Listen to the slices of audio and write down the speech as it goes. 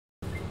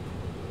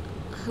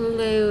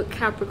Hello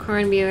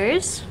Capricorn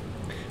viewers.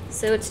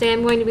 So today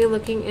I'm going to be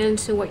looking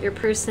into what your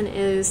person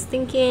is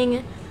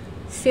thinking,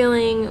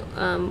 feeling,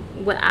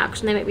 what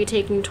action they might be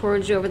taking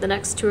towards you over the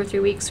next 2 or 3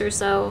 weeks or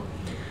so.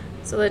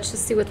 So let's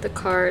just see what the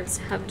cards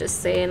have to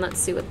say, and let's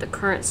see what the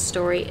current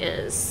story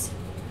is.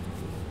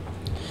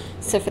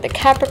 So for the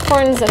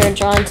Capricorns that are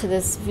drawn to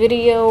this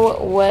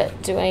video, what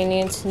do I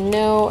need to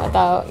know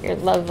about your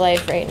love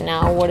life right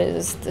now? What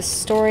is the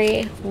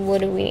story?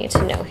 What do we need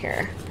to know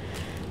here?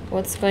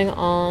 What's going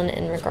on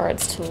in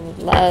regards to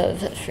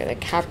love for the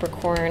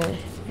Capricorn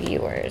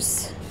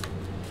viewers?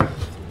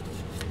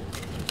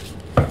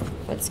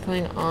 What's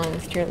going on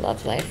with your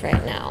love life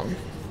right now?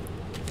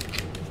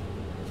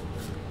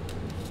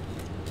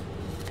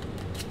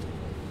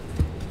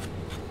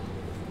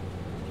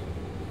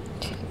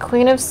 Okay,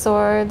 Queen of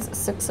Swords,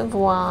 Six of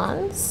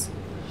Wands,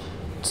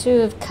 Two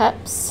of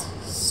Cups,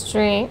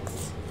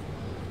 Strength,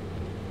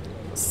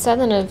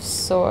 Seven of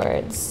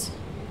Swords,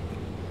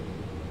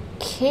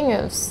 King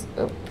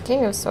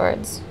of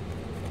Swords,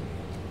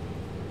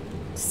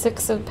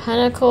 Six of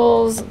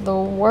Pentacles, the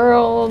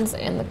World,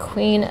 and the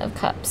Queen of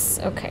Cups.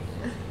 Okay.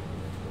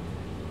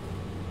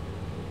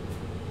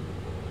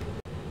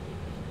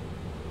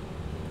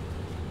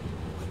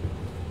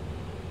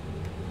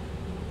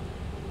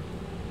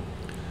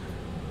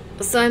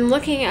 So I'm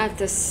looking at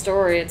this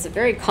story. It's a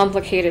very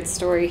complicated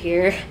story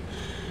here.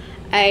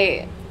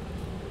 I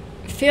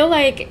feel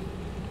like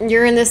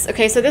you're in this,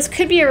 okay, so this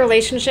could be a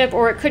relationship,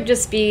 or it could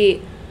just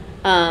be,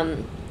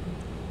 might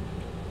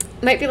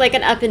be like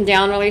an up and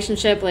down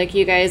relationship, like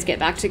you guys get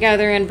back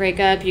together and break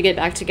up, you get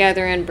back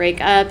together and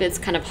break up, it's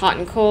kind of hot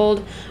and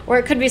cold, or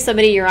it could be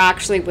somebody you're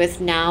actually with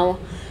now,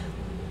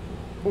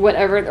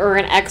 whatever, or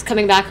an ex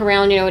coming back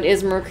around. You know, it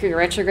is Mercury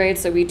retrograde,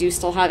 so we do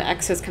still have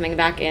exes coming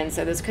back in,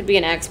 so this could be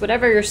an ex.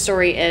 Whatever your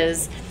story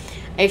is,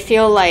 I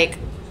feel like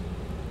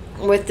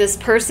with this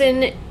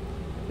person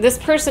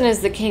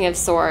is the King of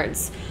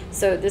Swords.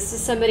 So this is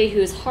somebody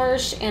who's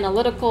harsh,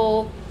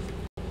 analytical,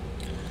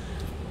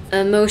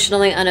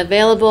 emotionally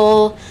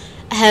unavailable,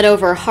 head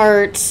over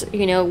heart,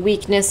 you know,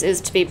 weakness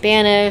is to be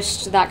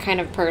banished, that kind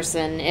of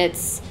person.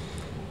 It's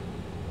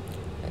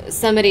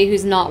somebody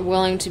who's not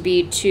willing to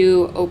be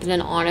too open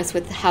and honest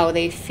with how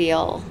they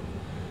feel.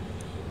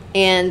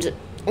 And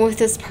with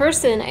this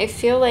person, I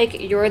feel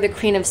like you're the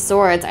Queen of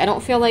Swords. I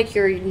don't feel like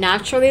you're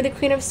naturally the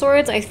Queen of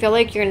Swords. I feel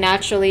like you're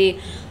naturally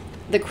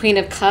the Queen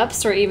of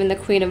Cups, or even the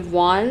Queen of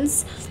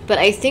Wands. But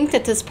I think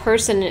that this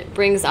person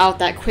brings out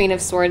that Queen of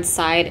Swords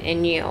side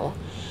in you.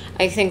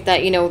 I think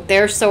that, you know,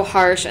 they're so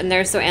harsh, and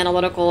they're so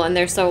analytical, and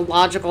they're so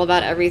logical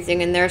about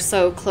everything, and they're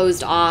so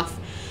closed off,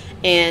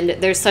 and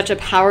there's such a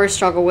power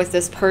struggle with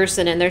this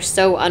person, and they're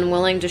so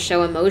unwilling to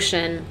show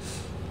emotion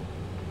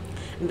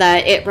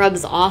that it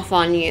rubs off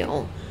on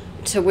you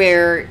to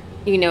where,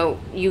 you know,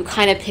 you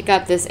kind of pick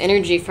up this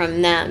energy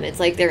from them. It's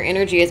like their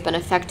energy has been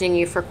affecting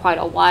you for quite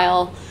a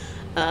while.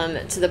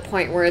 To the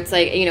point where it's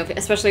like, you know,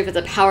 especially if it's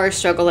a power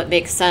struggle, it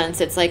makes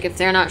sense. It's like if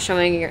they're not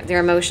showing their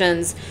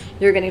emotions,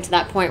 you're getting to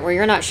that point where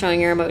you're not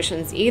showing your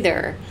emotions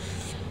either.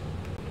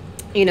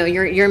 You know,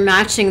 you're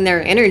matching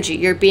their energy.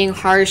 You're being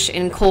harsh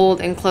and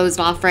cold and closed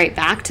off right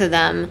back to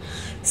them.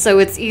 So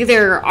it's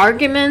either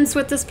arguments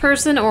with this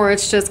person, or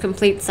it's just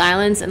complete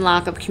silence and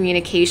lack of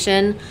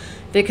communication,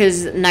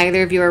 because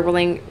neither of you are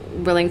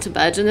willing to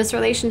budge in this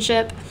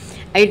relationship.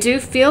 I do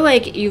feel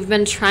like you've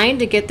been trying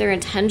to get their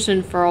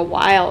attention for a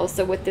while.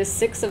 So with this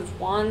Six of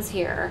Wands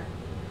here,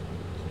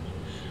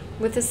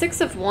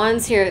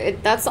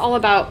 that's all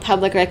about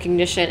public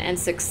recognition and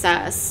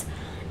success.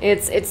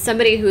 It's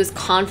somebody who is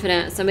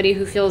confident, somebody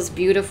who feels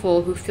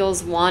beautiful, who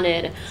feels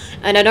wanted.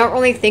 And I don't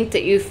really think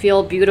that you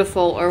feel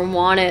beautiful or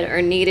wanted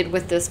or needed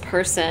with this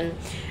person.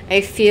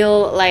 I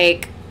feel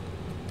like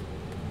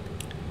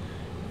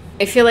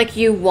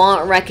you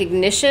want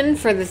recognition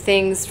for the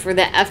things, for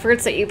the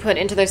efforts that you put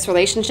into this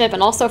relationship,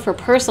 and also for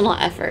personal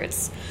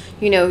efforts.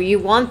 You know, you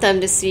want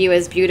them to see you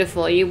as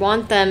beautiful. You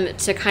want them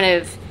to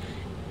kind of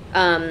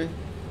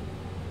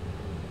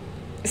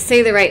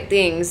say the right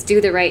things, do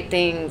the right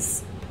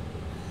things.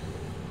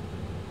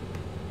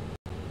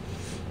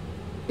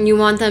 You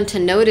want them to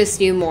notice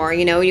you more,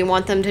 you know, you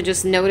want them to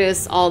just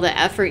notice all the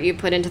effort you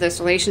put into this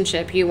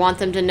relationship. You want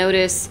them to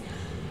notice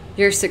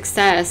your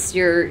success,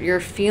 your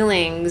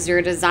feelings,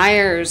 your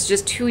desires,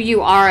 just who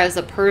you are as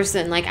a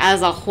person, like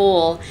as a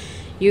whole.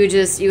 You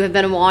have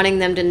been wanting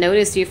them to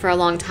notice you for a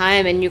long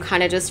time, and you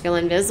kind of just feel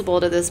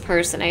invisible to this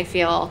person. I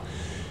feel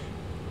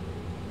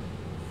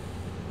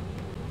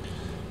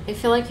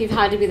like you've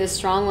had to be the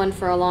strong one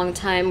for a long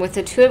time. With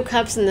the Two of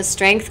Cups and the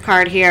Strength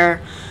card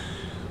here,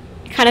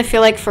 I kind of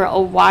feel like for a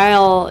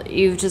while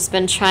you've just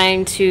been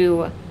trying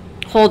to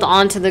hold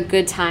on to the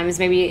good times,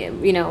 maybe,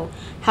 you know,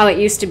 how it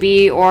used to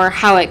be, or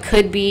how it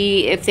could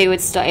be if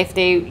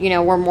they you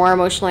know, were more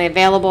emotionally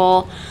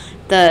available.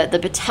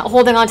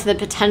 Holding on to the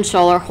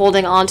potential, or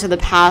holding on to the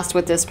past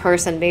with this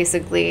person,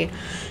 basically.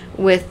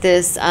 With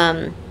this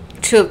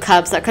Two of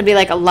Cups, that could be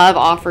like a love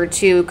offer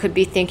too. Could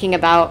be thinking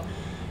about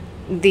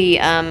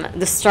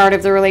the start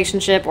of the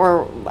relationship,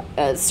 or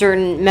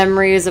certain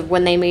memories of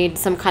when they made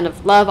some kind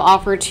of love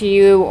offer to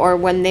you, or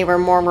when they were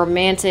more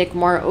romantic,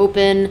 more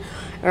open,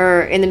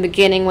 or in the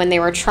beginning when they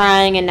were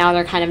trying and now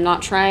they're kind of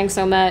not trying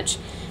so much.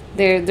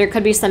 There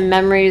could be some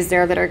memories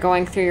there that are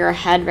going through your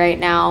head right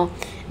now.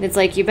 And it's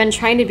like you've been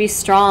trying to be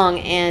strong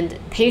and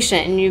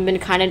patient, and you've been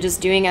kind of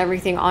just doing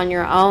everything on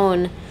your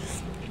own.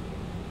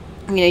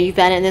 You know, you've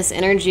been in this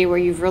energy where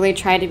you've really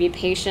tried to be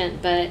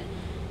patient, but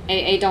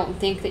I don't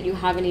think that you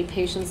have any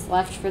patience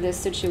left for this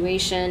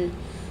situation.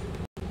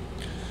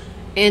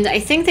 And I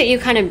think that you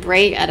kind of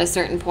break at a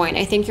certain point.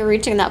 I think you're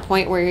reaching that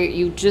point where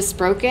you just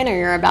broken, or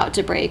you're about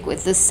to break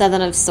with the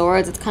Seven of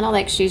Swords. It's kind of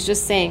like she's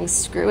just saying,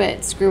 screw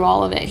it, screw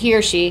all of it. He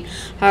or she,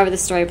 however the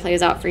story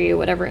plays out for you,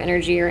 whatever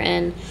energy you're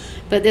in.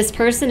 But this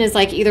person is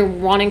like either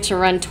wanting to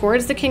run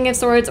towards the King of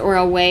Swords or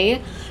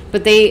away,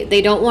 but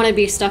they don't want to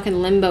be stuck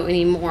in limbo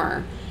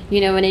anymore. You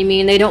know what I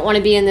mean? They don't want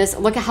to be in this.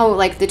 Look at how,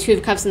 like, the Two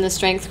of Cups and the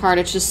Strength card,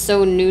 it's just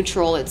so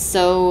neutral. It's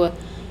so,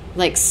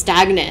 like,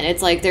 stagnant.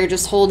 It's like they're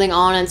just holding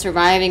on and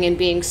surviving and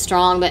being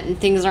strong, but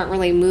things aren't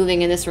really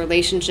moving in this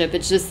relationship.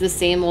 It's just the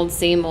same old,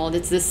 same old.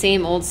 It's the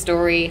same old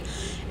story.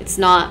 It's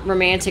not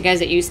romantic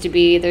as it used to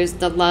be.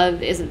 The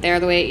love isn't there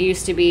the way it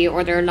used to be,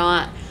 or they're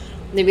not.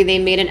 Maybe they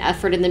made an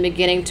effort in the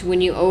beginning to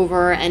win you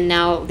over, and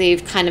now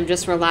they've kind of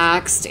just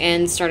relaxed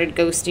and started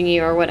ghosting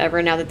you or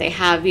whatever now that they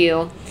have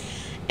you.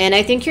 And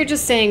I think you're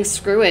just saying,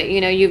 screw it. You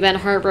know, you've been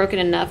heartbroken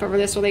enough over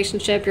this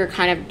relationship. You're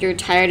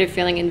tired of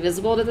feeling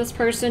invisible to this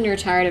person. You're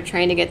tired of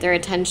trying to get their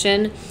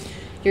attention.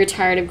 You're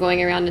tired of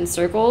going around in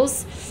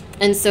circles.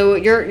 And so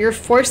you're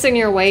forcing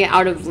your way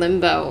out of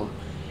limbo.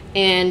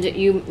 And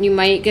you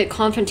might get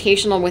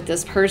confrontational with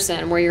this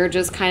person, where you're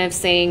just kind of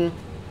saying,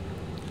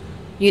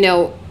 you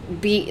know,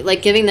 be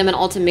like giving them an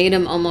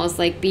ultimatum almost,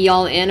 like be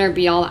all in or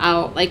be all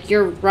out. Like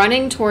you're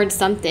running towards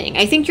something.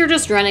 I think you're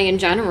just running in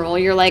general.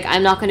 You're like,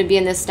 I'm not going to be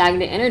in this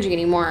stagnant energy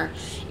anymore.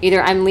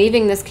 Either I'm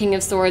leaving this King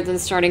of Swords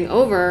and starting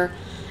over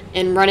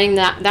and running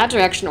that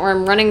direction, or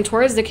I'm running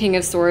towards the King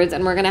of Swords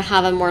and we're going to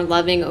have a more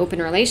loving,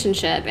 open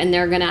relationship, and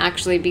they're going to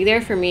actually be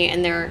there for me,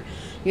 and they're,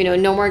 you know,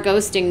 no more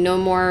ghosting, no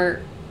more,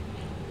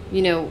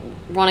 you know,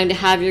 wanting to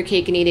have your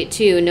cake and eat it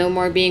too, no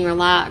more being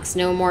relaxed,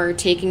 no more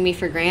taking me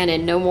for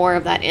granted, no more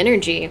of that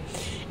energy,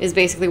 is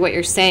basically what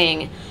you're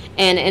saying.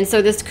 And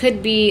so this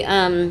could be,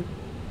 it's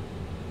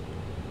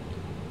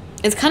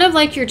kind of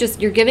like you're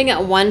giving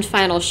it one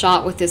final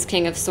shot with this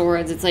King of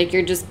Swords. It's like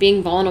you're just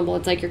being vulnerable.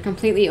 It's like you're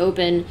completely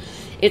open.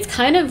 It's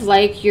kind of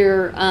like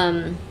you're,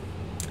 I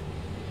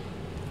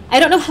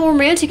don't know how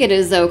romantic it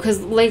is though,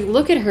 because like,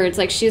 look at her. It's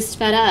like she's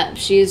fed up.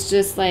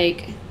 She's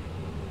like,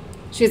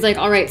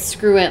 all right,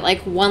 screw it.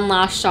 Like one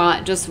last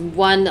shot, just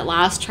one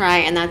last try,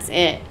 and that's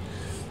it.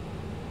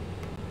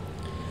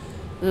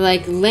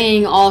 Like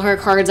laying all her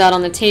cards out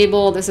on the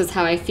table. This is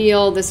how I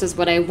feel. This is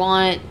what I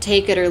want.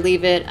 Take it or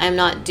leave it. I'm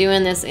not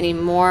doing this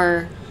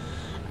anymore.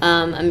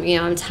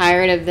 I'm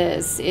tired of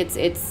this.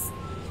 It's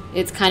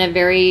kind of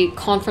very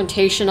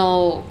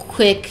confrontational,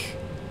 quick,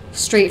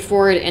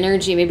 straightforward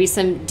energy. Maybe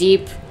some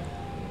deep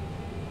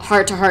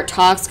heart-to-heart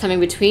talks coming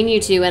between you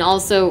two, and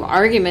also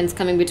arguments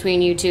coming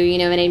between you two, you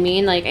know what I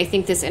mean? Like, I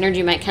think this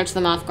energy might catch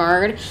them off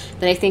guard,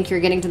 but I think you're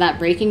getting to that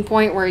breaking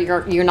point where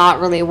you're not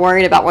really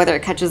worried about whether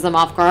it catches them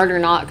off guard or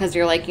not, because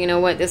you're like, you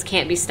know what, this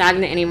can't be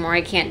stagnant anymore.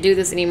 I can't do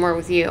this anymore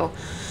with you.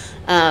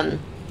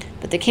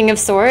 But the King of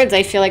Swords,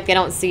 I feel like they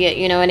don't see it,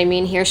 you know what I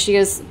mean? Here she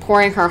is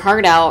pouring her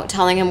heart out,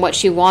 telling him what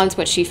she wants,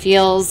 what she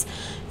feels,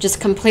 just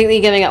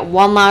completely giving it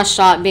one last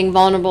shot, being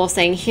vulnerable,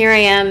 saying, here I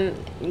am,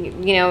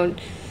 you know,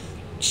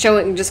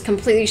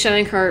 completely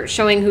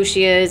showing who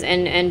she is,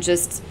 and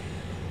just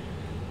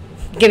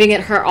giving it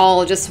her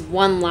all just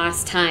one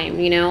last time,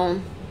 you know?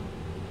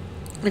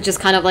 It's just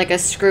kind of like a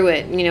screw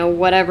it, you know,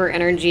 whatever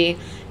energy,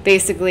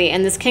 basically.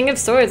 And this King of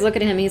Swords, look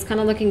at him. He's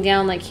kind of looking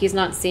down like he's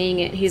not seeing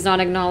it. He's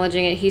not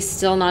acknowledging it. He's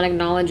still not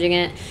acknowledging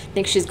it. I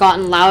think she's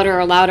gotten louder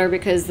or louder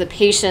because the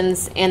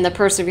patience and the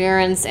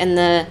perseverance and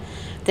the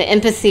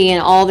empathy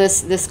and all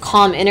this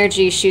calm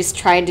energy she's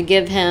tried to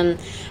give him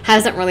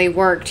hasn't really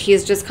worked.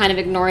 He's just kind of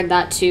ignored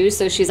that too.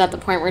 So she's at the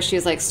point where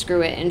she's like,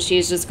 screw it. And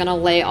she's just going to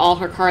lay all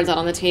her cards out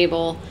on the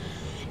table.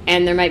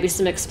 And there might be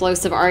some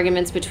explosive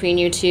arguments between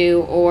you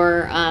two,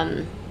 or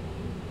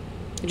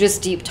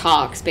just deep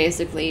talks,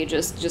 basically.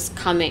 Just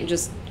coming to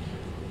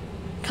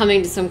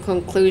some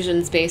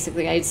conclusions,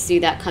 basically. I see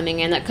that coming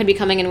in. That could be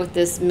coming in with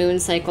this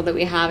moon cycle that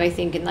we have, I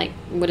think, in like,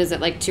 what is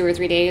it, like 2 or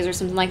 3 days or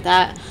something like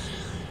that.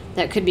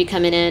 That could be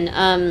coming in.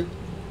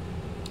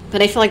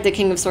 But I feel like the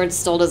King of Swords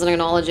still doesn't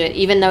acknowledge it,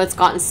 even though it's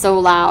gotten so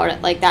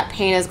loud. Like, that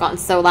pain has gotten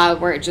so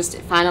loud where it just,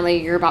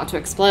 finally, you're about to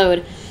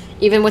explode.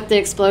 Even with the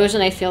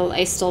explosion,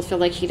 I still feel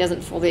like he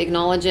doesn't fully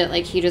acknowledge it.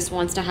 Like, he just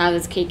wants to have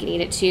his cake and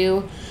eat it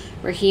too,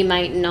 where he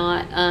might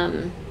not,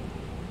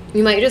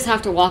 you might just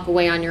have to walk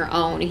away on your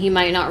own. He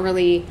might not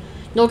really,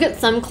 you'll get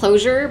some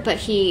closure, but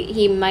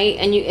he might,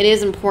 and it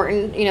is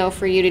important, you know,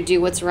 for you to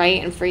do what's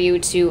right, and for you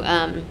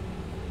to,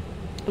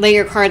 lay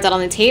your cards out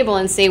on the table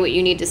and say what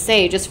you need to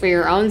say, just for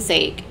your own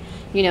sake.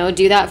 You know,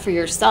 do that for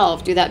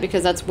yourself. Do that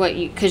because that's what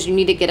you, because you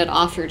need to get it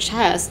off your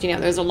chest. You know,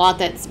 there's a lot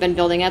that's been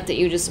building up that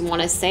you just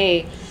want to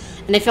say.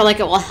 And I feel like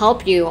it will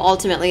help you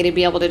ultimately to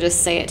be able to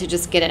just say it, to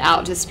just get it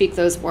out, to speak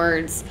those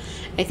words.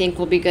 I think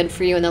will be good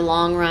for you in the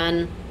long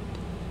run.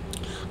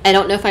 I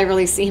don't know if I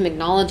really see him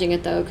acknowledging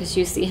it though, because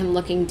you see him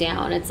looking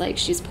down. It's like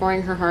she's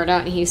pouring her heart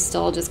out and he's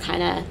still just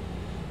kind of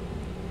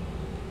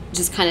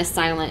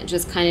silent,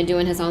 just kind of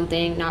doing his own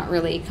thing, not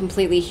really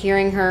completely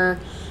hearing her,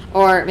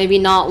 or maybe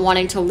not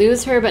wanting to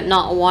lose her, but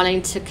not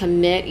wanting to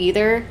commit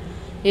either.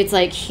 It's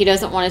like he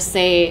doesn't want to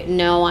say,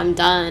 no, I'm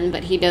done,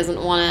 but he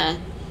doesn't want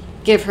to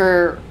give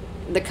her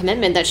the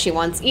commitment that she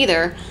wants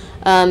either.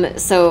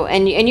 So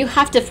you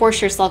have to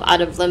force yourself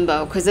out of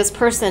limbo, because this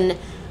person,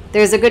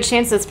 there's a good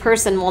chance this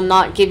person will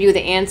not give you the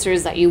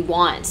answers that you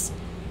want.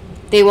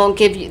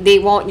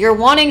 You're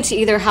wanting to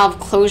either have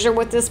closure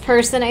with this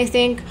person, I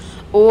think,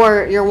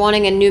 or you're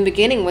wanting a new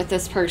beginning with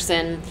this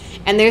person.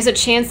 And there's a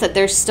chance that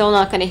they're still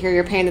not going to hear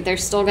your pain, that they're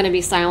still going to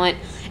be silent.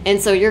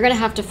 And so you're going to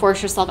have to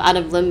force yourself out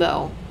of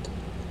limbo.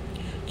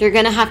 You're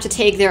going to have to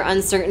take their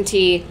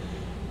uncertainty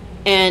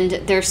and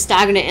their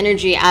stagnant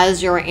energy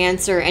as your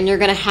answer, and you're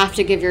going to have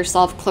to give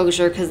yourself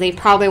closure, because they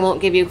probably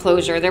won't give you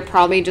closure. They're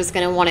probably just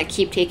going to want to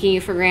keep taking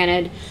you for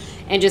granted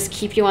and just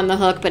keep you on the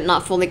hook but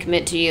not fully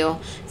commit to you.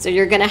 So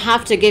you're going to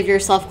have to give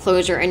yourself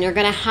closure, and you're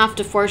going to have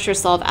to force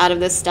yourself out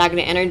of this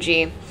stagnant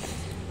energy.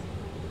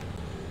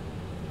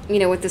 You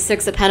know, with the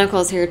Six of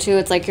Pentacles here too,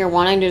 it's like you're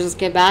wanting to just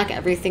get back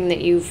everything that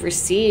you've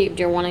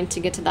received. You're wanting to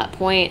get to that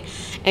point,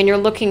 and you're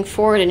looking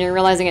forward, and you're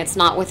realizing it's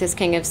not with this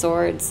King of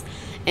Swords.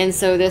 And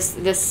so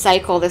this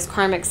cycle, this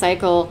karmic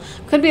cycle,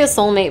 could be a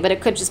soulmate, but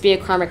it could just be a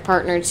karmic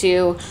partner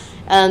too.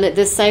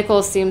 This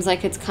cycle seems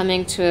like it's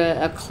coming to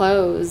a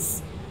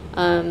close.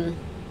 I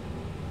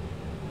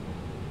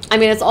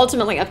mean, it's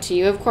ultimately up to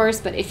you, of course,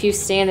 but if you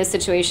stay in this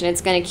situation,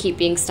 it's going to keep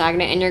being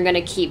stagnant, and you're going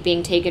to keep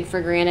being taken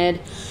for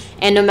granted.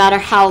 And no matter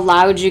how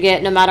loud you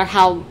get, no matter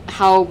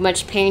how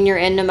much pain you're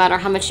in, no matter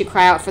how much you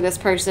cry out for this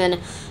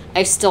person,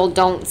 I still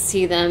don't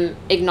see them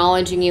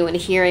acknowledging you and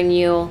hearing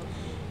you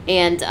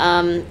and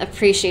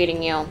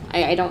appreciating you.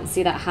 I don't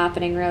see that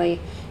happening,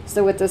 really.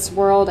 So with this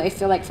world, I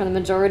feel like for the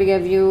majority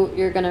of you,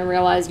 you're going to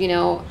realize, you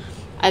know,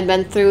 I've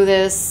been through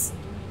this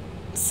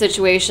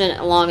situation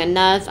long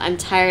enough. I'm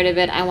tired of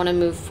it. I want to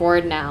move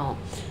forward now.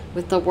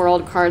 With the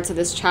World card, so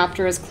this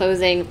chapter is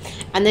closing.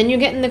 And then you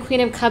get in the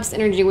Queen of Cups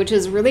energy, which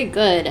is really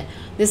good.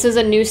 This is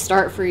a new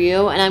start for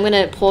you. And I'm going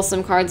to pull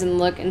some cards and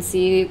look and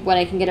see what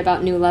I can get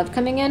about new love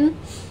coming in.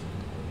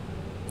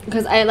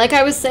 Because like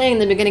I was saying in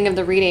the beginning of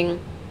the reading,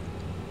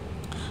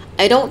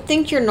 I don't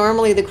think you're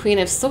normally the Queen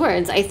of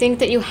Swords. I think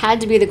that you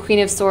had to be the Queen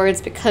of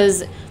Swords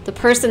because the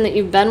person that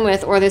you've been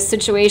with, or this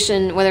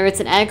situation, whether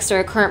it's an ex or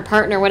a current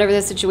partner, whatever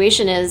the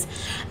situation is,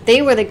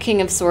 they were the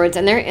King of Swords,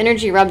 and their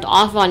energy rubbed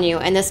off on you,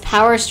 and this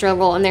power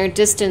struggle and their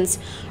distance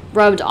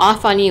rubbed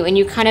off on you, and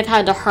you kind of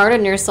had to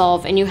harden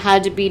yourself, and you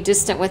had to be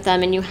distant with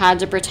them, and you had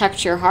to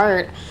protect your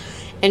heart,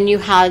 and you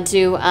had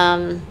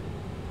to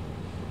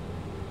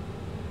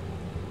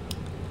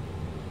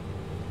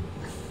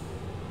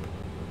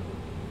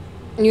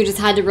you just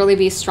had to really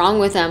be strong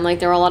with them. Like,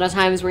 there were a lot of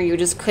times where you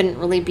just couldn't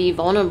really be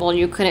vulnerable.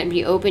 You couldn't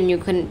be open. You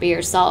couldn't be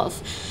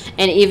yourself.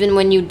 And even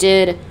when you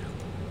did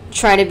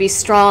try to be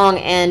strong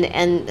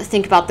and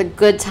think about the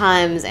good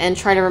times and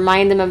try to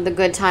remind them of the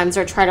good times,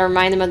 or try to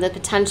remind them of the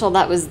potential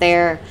that was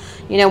there,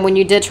 you know, when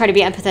you did try to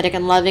be empathetic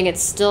and loving, it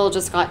still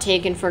just got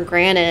taken for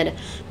granted.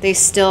 They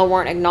still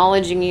weren't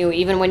acknowledging you.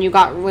 Even when you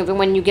get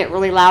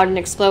really loud and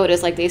explode,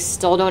 it's like they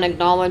still don't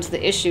acknowledge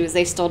the issues.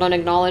 They still don't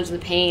acknowledge the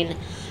pain.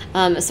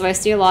 So I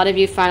see a lot of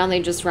you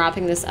finally just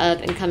wrapping this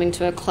up and coming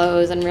to a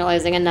close and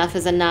realizing enough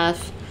is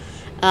enough.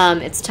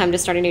 It's time to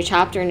start a new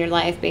chapter in your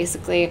life,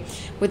 basically.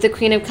 With the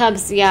Queen of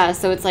Cups, yeah,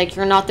 so it's like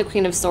you're not the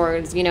Queen of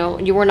Swords. You know,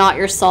 you were not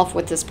yourself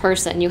with this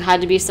person. You had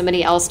to be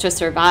somebody else to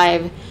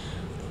survive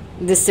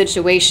this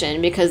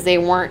situation because they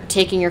weren't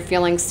taking your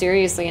feelings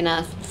seriously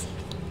enough.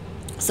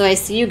 So I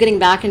see you getting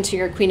back into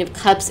your Queen of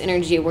Cups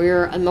energy, where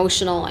you're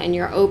emotional and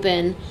you're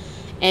open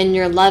and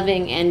you're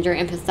loving and you're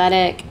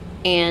empathetic.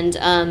 And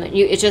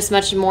it's just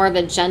much more of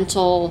a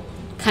gentle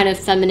kind of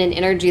feminine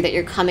energy that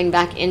you're coming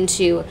back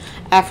into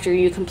after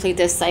you complete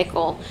this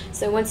cycle.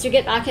 So once you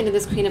get back into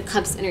this Queen of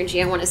Cups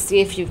energy, I want to see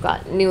if you've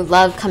got new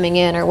love coming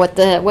in, or what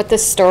the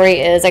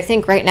story is. I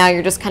think right now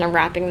you're just kind of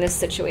wrapping this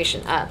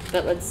situation up.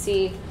 But let's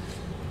see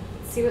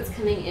what's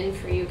coming in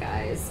for you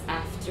guys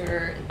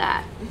after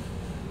that.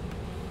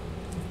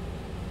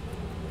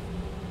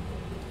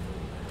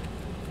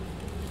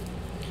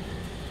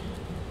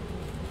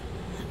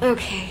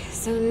 Okay,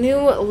 so new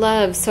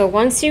love. So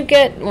once you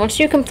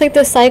complete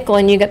the cycle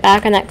and you get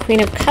back on that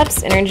Queen of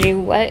Cups energy,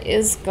 what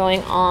is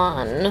going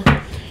on?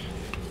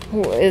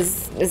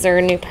 Is there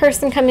a new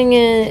person coming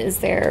in? Is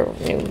there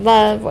new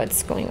love?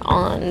 What's going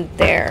on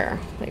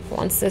there? Like,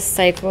 once this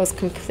cycle is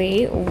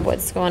complete,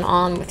 what's going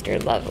on with your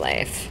love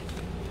life?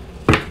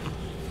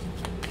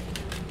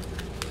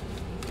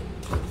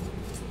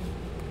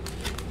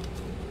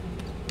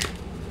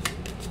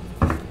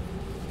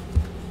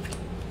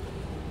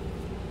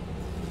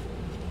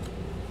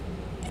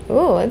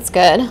 Ooh, that's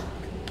good.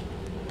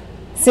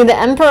 See, the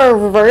Emperor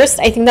reversed,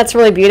 I think that's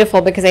really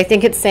beautiful because I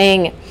think it's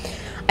saying,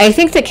 I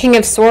think the King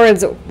of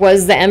Swords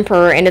was the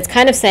Emperor, and it's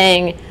kind of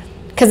saying,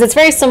 because it's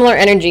very similar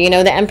energy, you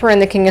know, the Emperor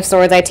and the King of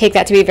Swords, I take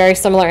that to be very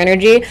similar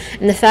energy,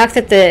 and the fact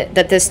that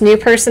that this new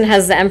person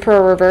has the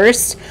Emperor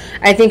reversed,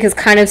 I think is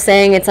kind of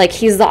saying it's like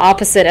he's the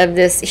opposite of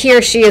this, he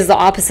or she is the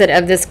opposite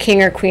of this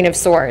King or Queen of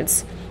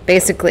Swords,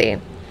 basically.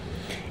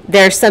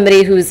 There's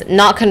somebody who's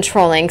not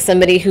controlling,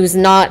 somebody who's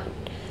not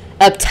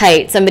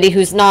uptight, somebody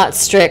who's not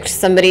strict,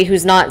 somebody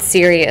who's not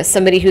serious,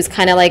 somebody who's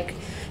kind of like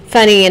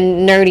funny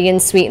and nerdy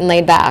and sweet and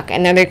laid back.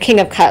 And then they're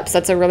King of Cups.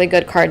 That's a really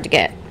good card to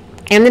get.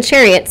 And the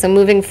Chariot. So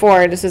moving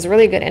forward, this is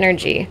really good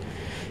energy.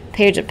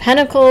 Page of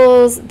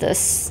Pentacles, the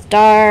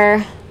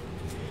Star,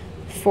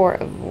 Four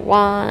of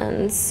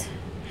Wands,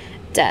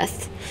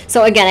 Death.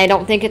 So again, I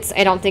don't think it's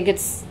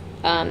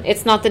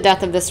not the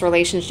death of this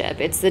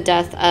relationship. It's the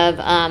death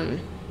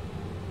of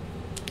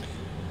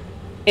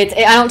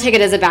I don't take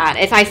it as a bad.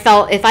 If I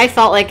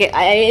felt like it,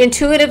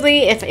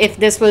 intuitively, if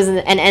this was an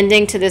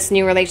ending to this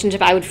new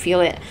relationship, I would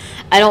feel it.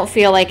 I don't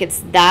feel like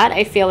it's that.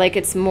 I feel like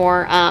it's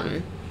more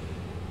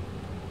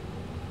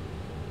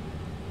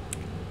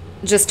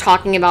just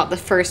talking about the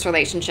first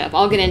relationship.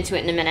 I'll get into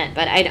it in a minute,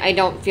 but I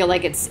don't feel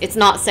like it's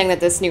not saying that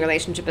this new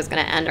relationship is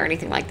going to end or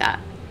anything like that.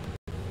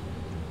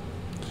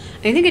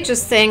 I think it's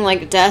just saying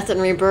like death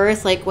and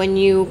rebirth, like when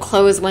you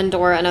close one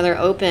door, another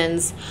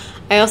opens.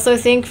 I also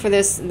think for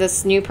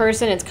this new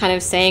person, it's kind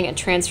of saying a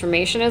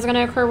transformation is going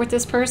to occur with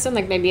this person,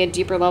 like maybe a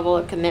deeper level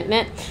of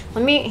commitment.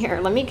 Let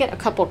me get a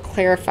couple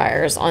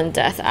clarifiers on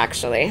death,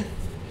 actually.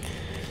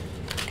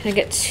 Can I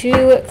get 2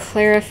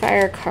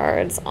 clarifier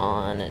cards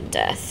on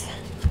death?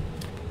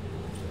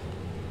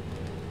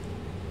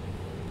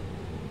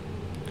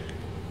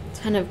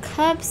 Ten of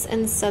Cups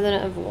and Seven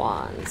of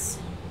Wands.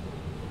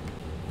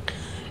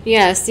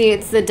 Yeah, see,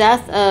 it's the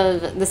death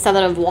of the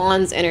Seven of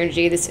Wands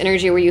energy, this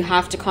energy where you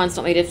have to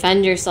constantly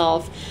defend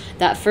yourself.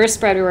 That first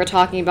spread we were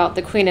talking about,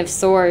 the Queen of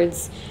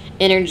Swords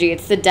energy,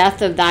 it's the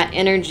death of that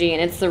energy,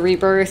 and it's the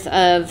rebirth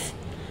of,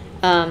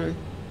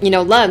 you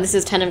know, love. This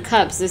is Ten of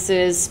Cups. This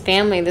is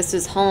family. This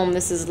is home.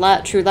 This is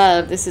love, true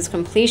love. This is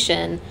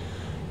completion.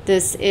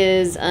 This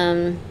is,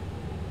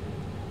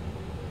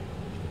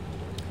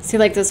 see,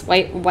 like this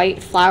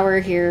white flower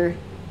here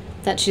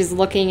that she's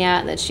looking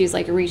at, that she's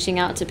like reaching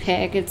out to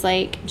pick. It's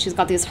like she's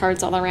got these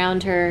hearts all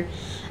around her.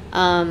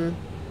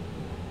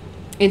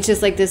 It's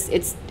just like this,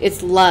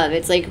 it's love.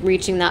 It's like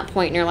reaching that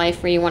point in your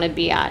life where you want to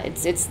be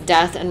at. It's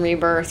death and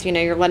rebirth. You know,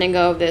 you're letting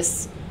go of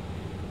this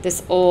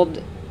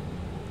old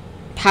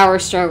power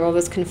struggle,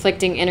 this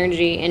conflicting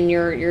energy, and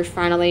you're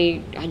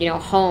finally, you know,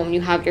 home.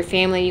 You have your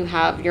family, you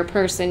have your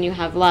person, you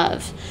have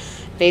love,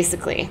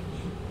 basically.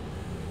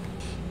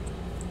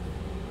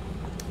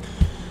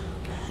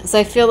 So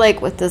I feel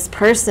like with this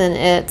person,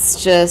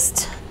 it's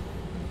just,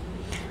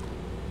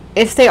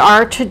 if they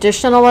are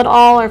traditional at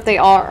all, or if they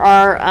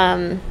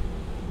are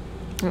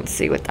let's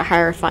see with the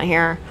Hierophant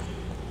here,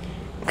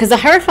 because the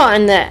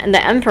Hierophant and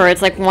the Emperor,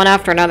 it's like one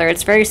after another.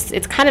 It's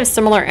kind of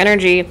similar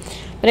energy,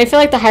 but I feel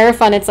like the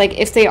Hierophant, it's like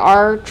if they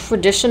are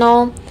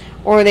traditional,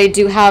 or they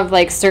do have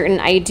like certain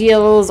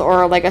ideals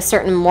or like a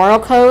certain moral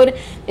code,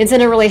 it's in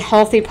a really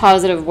healthy,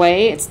 positive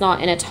way. It's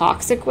not in a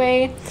toxic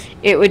way.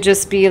 It would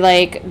just be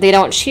like they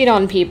don't cheat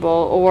on people,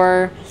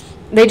 or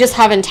they just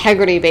have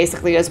integrity,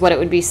 basically, is what it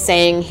would be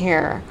saying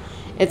here.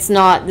 It's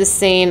not the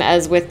same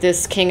as with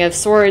this King of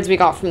Swords we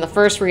got from the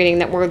first reading,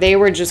 that where they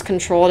were just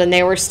controlled and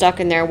they were stuck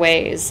in their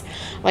ways.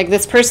 Like,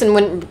 this person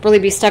wouldn't really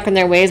be stuck in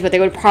their ways, but they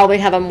would probably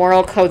have a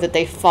moral code that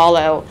they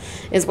follow,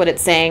 is what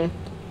it's saying.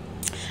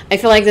 I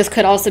feel like this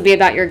could also be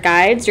about your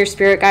guides. Your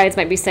spirit guides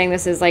might be saying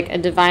this is like a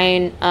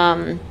divine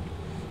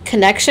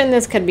connection.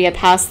 This could be a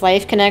past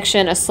life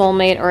connection, a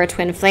soulmate, or a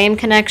twin flame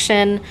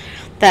connection.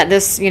 That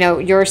this, you know,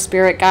 your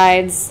spirit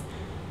guides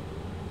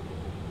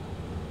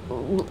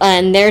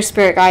and their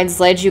spirit guides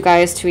led you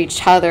guys to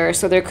each other.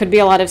 So there could be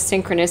a lot of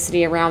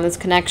synchronicity around this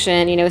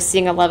connection. You know,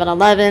 seeing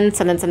 1111,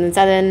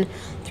 777,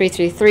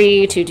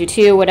 333,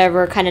 222,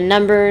 whatever kind of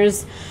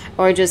numbers.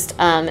 Or just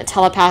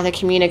telepathic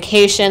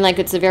communication. Like,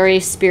 it's a very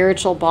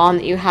spiritual bond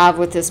that you have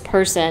with this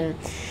person.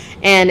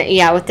 And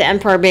yeah, with the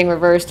Emperor being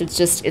reversed,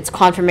 it's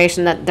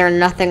confirmation that they're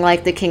nothing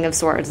like the King of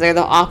Swords. They're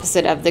the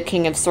opposite of the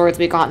King of Swords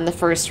we got in the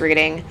first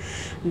reading.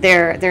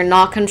 They're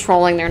not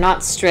controlling. They're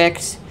not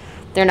strict.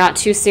 They're not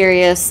too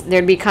serious.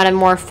 They'd be kind of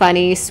more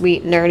funny,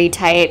 sweet, nerdy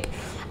type.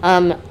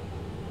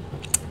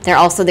 They're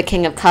also the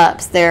King of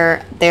Cups.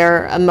 They're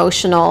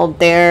emotional.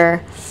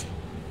 They're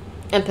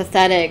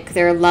empathetic,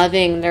 they're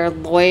loving, they're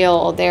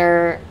loyal,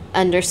 they're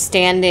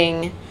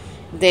understanding,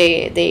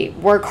 they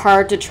work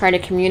hard to try to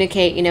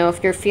communicate. You know,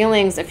 if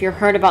you're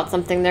hurt about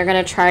something, they're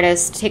going to try to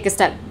take a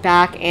step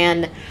back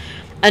and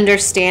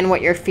understand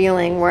what you're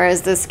feeling,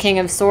 whereas this King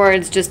of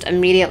Swords just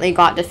immediately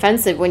got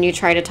defensive when you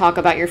try to talk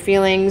about your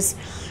feelings,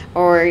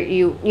 or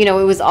you know,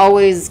 it was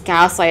always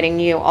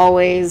gaslighting you,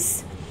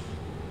 always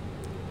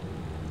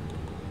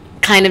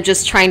kind of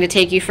just trying to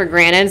take you for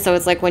granted. So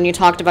it's like when you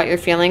talked about your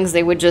feelings,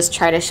 they would just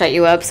try to shut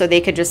you up so they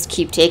could just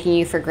keep taking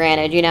you for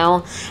granted, you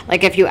know?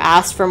 Like if you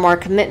asked for more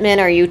commitment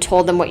or you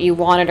told them what you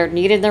wanted or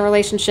needed in the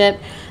relationship,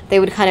 they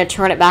would kind of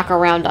turn it back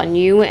around on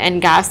you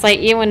and gaslight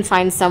you and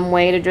find some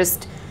way to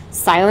just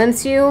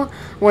silence you.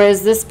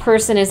 Whereas this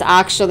person is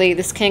actually,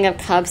 this King of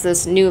Cups,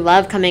 this new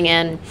love coming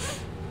in,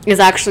 is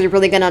actually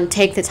really going to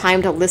take the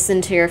time to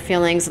listen to your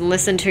feelings and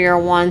listen to your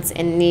wants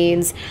and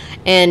needs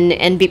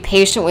and be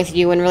patient with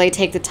you and really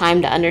take the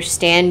time to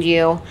understand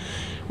you.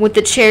 With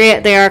the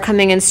Chariot, they are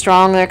coming in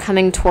strong. They're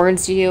coming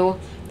towards you.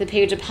 The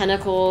Page of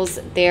Pentacles,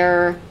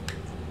 they've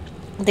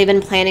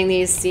been planting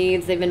these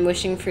seeds. They've been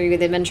wishing for you.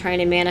 They've been trying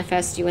to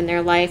manifest you in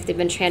their life. They've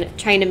been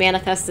trying to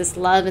manifest this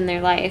love in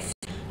their life.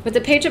 With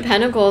the Page of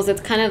Pentacles,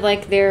 it's kind of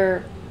like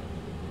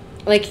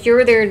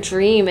you're their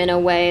dream in a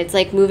way. It's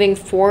like moving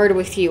forward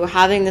with you,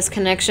 having this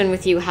connection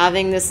with you,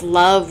 having this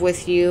love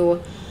with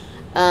you,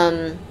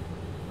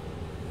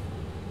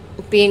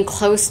 being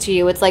close to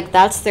you. It's like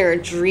that's their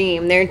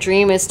dream. Their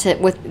dream is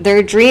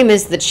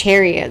the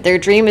Chariot. Their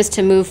dream is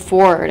to move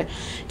forward,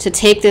 to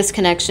take this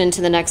connection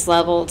to the next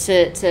level,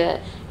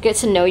 to get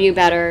to know you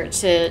better,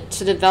 to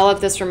develop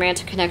this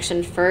romantic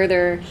connection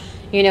further.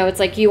 You know, it's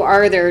like you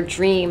are their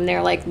dream.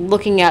 They're like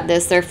looking at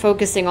this. They're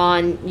focusing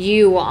on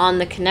you, on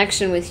the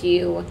connection with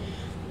you.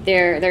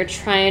 They're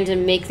trying to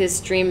make this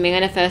dream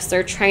manifest.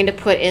 They're trying to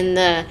put in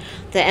the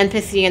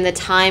empathy and the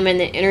time and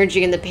the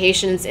energy and the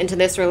patience into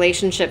this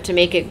relationship to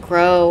make it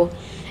grow.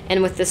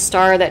 And with the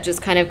Star, that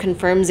just kind of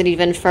confirms it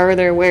even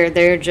further, where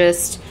they're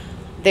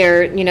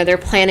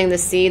planting the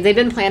seed. They've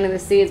been planting the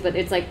seeds, but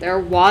it's like they're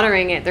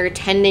watering it. They're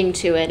tending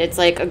to it. It's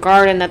like a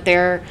garden that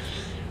they're,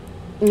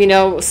 you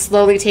know,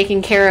 slowly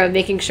taking care of,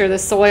 making sure the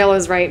soil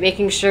is right,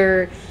 making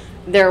sure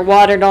they're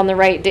watered on the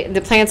right day,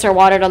 the plants are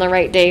watered on the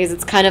right days.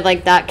 It's kind of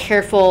like that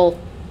careful,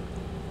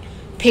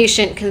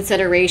 patient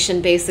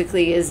consideration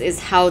basically is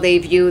how they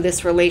view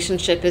this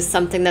relationship, as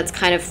something that's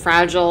kind of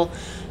fragile,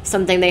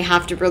 something they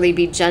have to really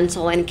be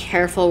gentle and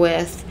careful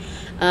with.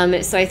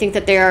 So I think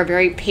that they are a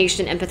very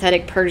patient,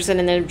 empathetic person,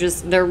 and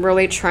they're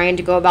really trying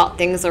to go about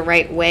things the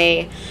right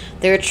way.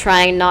 They're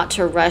trying not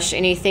to rush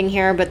anything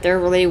here, but they're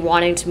really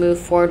wanting to move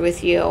forward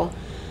with you.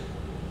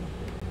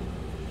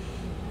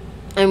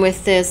 And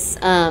with this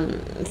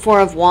Four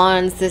of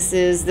Wands, this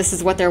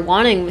is what they're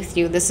wanting with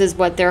you. This is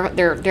what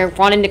they're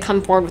wanting to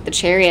come forward with the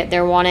Chariot.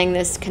 They're wanting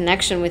this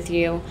connection with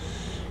you.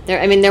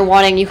 They're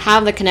wanting, you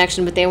have the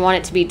connection, but they want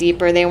it to be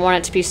deeper. They want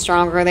it to be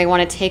stronger. They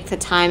want to take the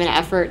time and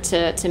effort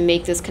to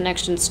make this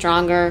connection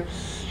stronger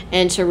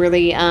and to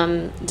really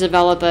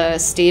develop a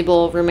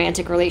stable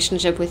romantic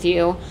relationship with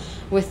you.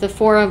 With the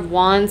Four of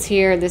Wands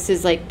here, this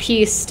is like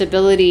peace,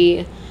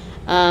 stability,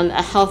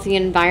 a healthy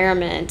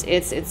environment.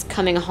 It's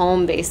coming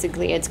home,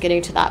 basically. It's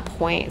getting to that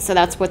point. So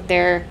that's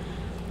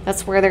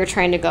where they're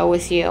trying to go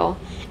with you.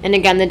 And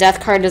again, the Death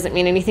card doesn't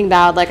mean anything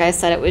bad. Like I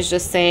said, it was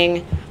just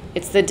saying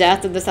it's the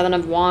death of the Seven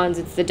of Wands.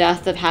 It's the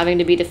death of having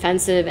to be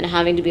defensive and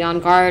having to be on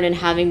guard and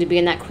having to be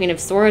in that Queen of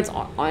Swords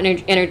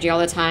energy all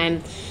the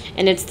time.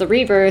 And it's the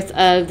rebirth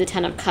of the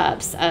Ten of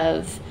Cups,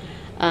 of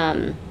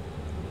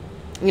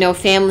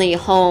family,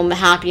 home,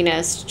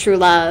 happiness, true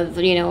love,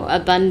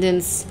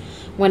 abundance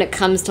when it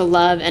comes to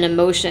love and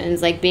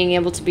emotions, like being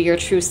able to be your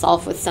true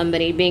self with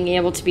somebody, being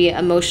able to be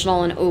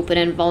emotional and open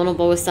and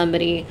vulnerable with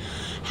somebody,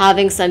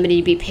 having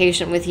somebody be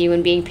patient with you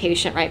and being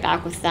patient right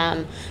back with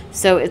them.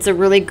 So it's a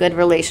really good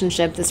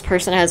relationship. This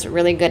person has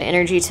really good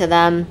energy to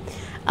them.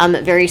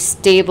 Very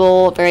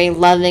stable, very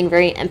loving,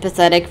 very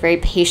empathetic, very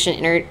patient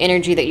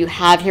energy that you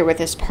have here with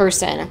this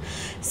person.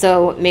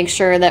 So make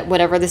sure that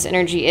whatever this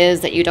energy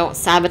is, that you don't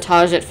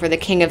sabotage it for the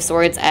King of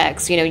Swords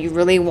X. You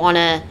really want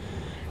to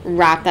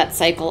wrap that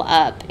cycle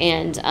up.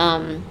 And,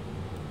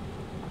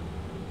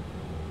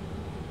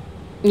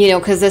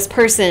 because this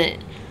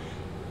person...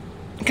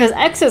 Because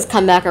exes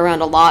come back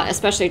around a lot,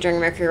 especially during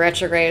Mercury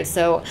retrograde.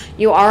 So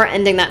you are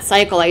ending that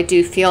cycle. I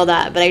do feel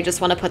that. But I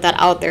just want to put that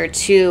out there,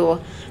 too,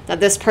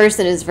 that this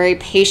person is very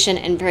patient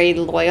and very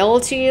loyal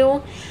to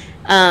you.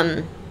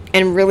 And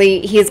really,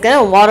 he's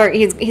going to water,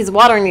 he's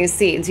watering these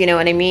seeds, you know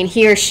what I mean?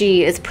 He or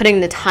she is putting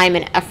the time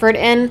and effort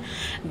in.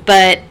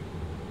 But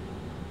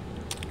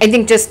I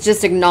think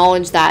just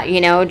acknowledge that,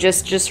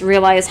 just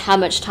realize how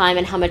much time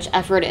and how much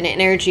effort and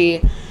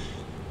energy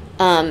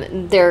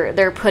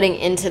they're putting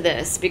into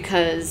this,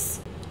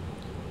 because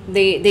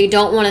they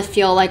don't want to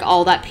feel like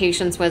all that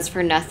patience was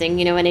for nothing,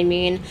 you know what I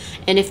mean?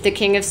 And if the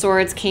King of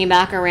Swords came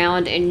back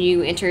around and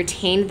you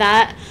entertained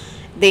that,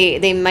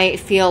 they might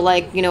feel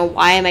like,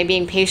 why am I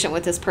being patient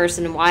with this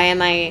person? Why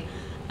am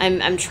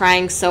I'm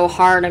trying so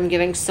hard, I'm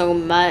giving so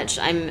much,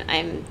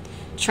 I'm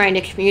trying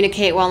to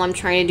communicate while I'm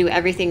trying to do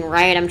everything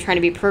right, I'm trying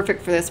to be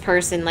perfect for this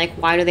person. Like,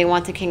 why do they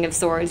want the King of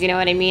Swords? You know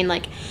what I mean?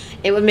 Like,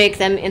 it would make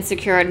them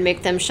insecure, it would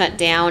make them shut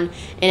down,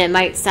 and it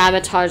might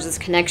sabotage this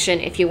connection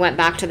if you went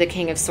back to the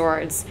King of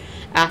Swords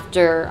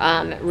after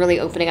really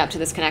opening up to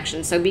this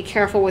connection. So be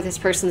careful with this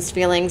person's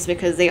feelings,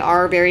 because they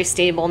are very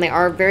stable and they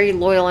are very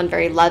loyal and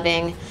very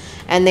loving,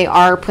 and they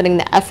are putting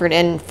the effort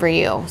in for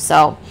you.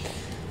 So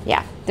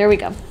yeah, there we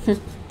go.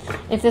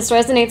 If this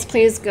resonates,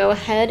 please go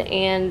ahead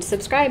and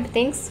subscribe.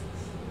 Thanks.